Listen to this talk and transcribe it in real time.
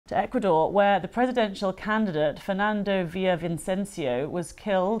To Ecuador, where the presidential candidate Fernando Villavicencio was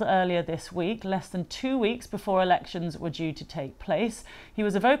killed earlier this week, less than 2 weeks before elections were due to take place. He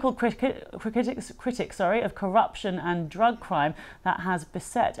was a vocal critic of corruption and drug crime that has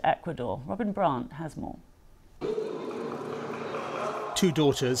beset Ecuador. Robin Brandt has more. Two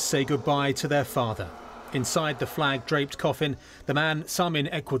daughters say goodbye to their father. Inside the flag-draped coffin, the man some in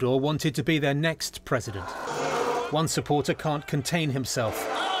Ecuador wanted to be their next president. One supporter can't contain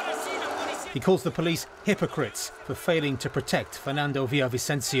himself. He calls the police hypocrites for failing to protect Fernando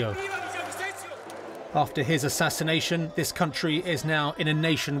Villavicencio. After his assassination, this country is now in a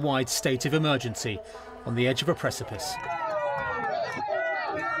nationwide state of emergency, on the edge of a precipice.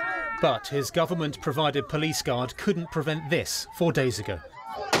 But his government-provided police guard couldn't prevent this 4 days ago.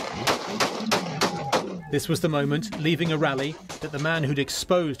 This was the moment, leaving a rally, that the man who'd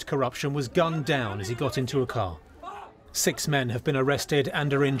exposed corruption was gunned down as he got into a car. 6 men have been arrested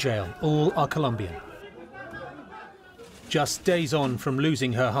and are in jail. All are Colombian. Just days on from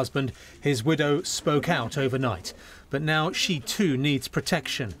losing her husband, his widow spoke out overnight. But now she too needs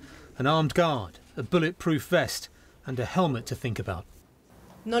protection. An armed guard, a bulletproof vest and a helmet to think about.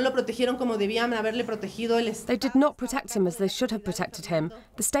 They did not protect him as they should have protected him.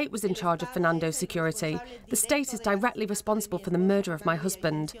 The state was in charge of Fernando's security. The state is directly responsible for the murder of my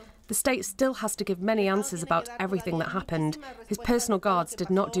husband. The state still has to give many answers about everything that happened. His personal guards did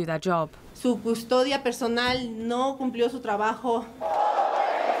not do their job.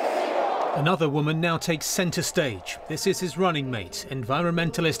 Another woman now takes centre stage. This is his running mate,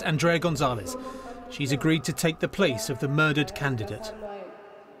 environmentalist Andrea Gonzalez. She's agreed to take the place of the murdered candidate.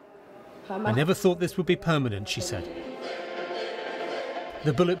 I never thought this would be permanent, she said.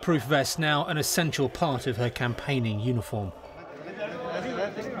 The bulletproof vest now an essential part of her campaigning uniform.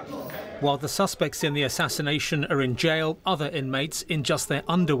 While the suspects in the assassination are in jail, other inmates in just their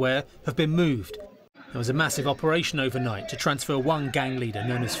underwear have been moved. There was a massive operation overnight to transfer one gang leader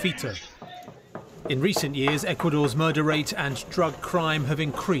known as Fito. In recent years, Ecuador's murder rate and drug crime have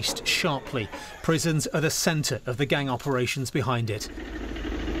increased sharply. Prisons are the centre of the gang operations behind it.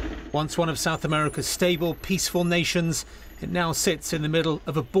 Once one of South America's stable, peaceful nations, it now sits in the middle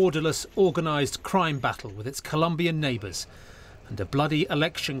of a borderless, organised crime battle with its Colombian neighbours and a bloody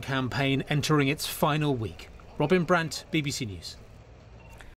election campaign entering its final week. Robin Brandt, BBC News.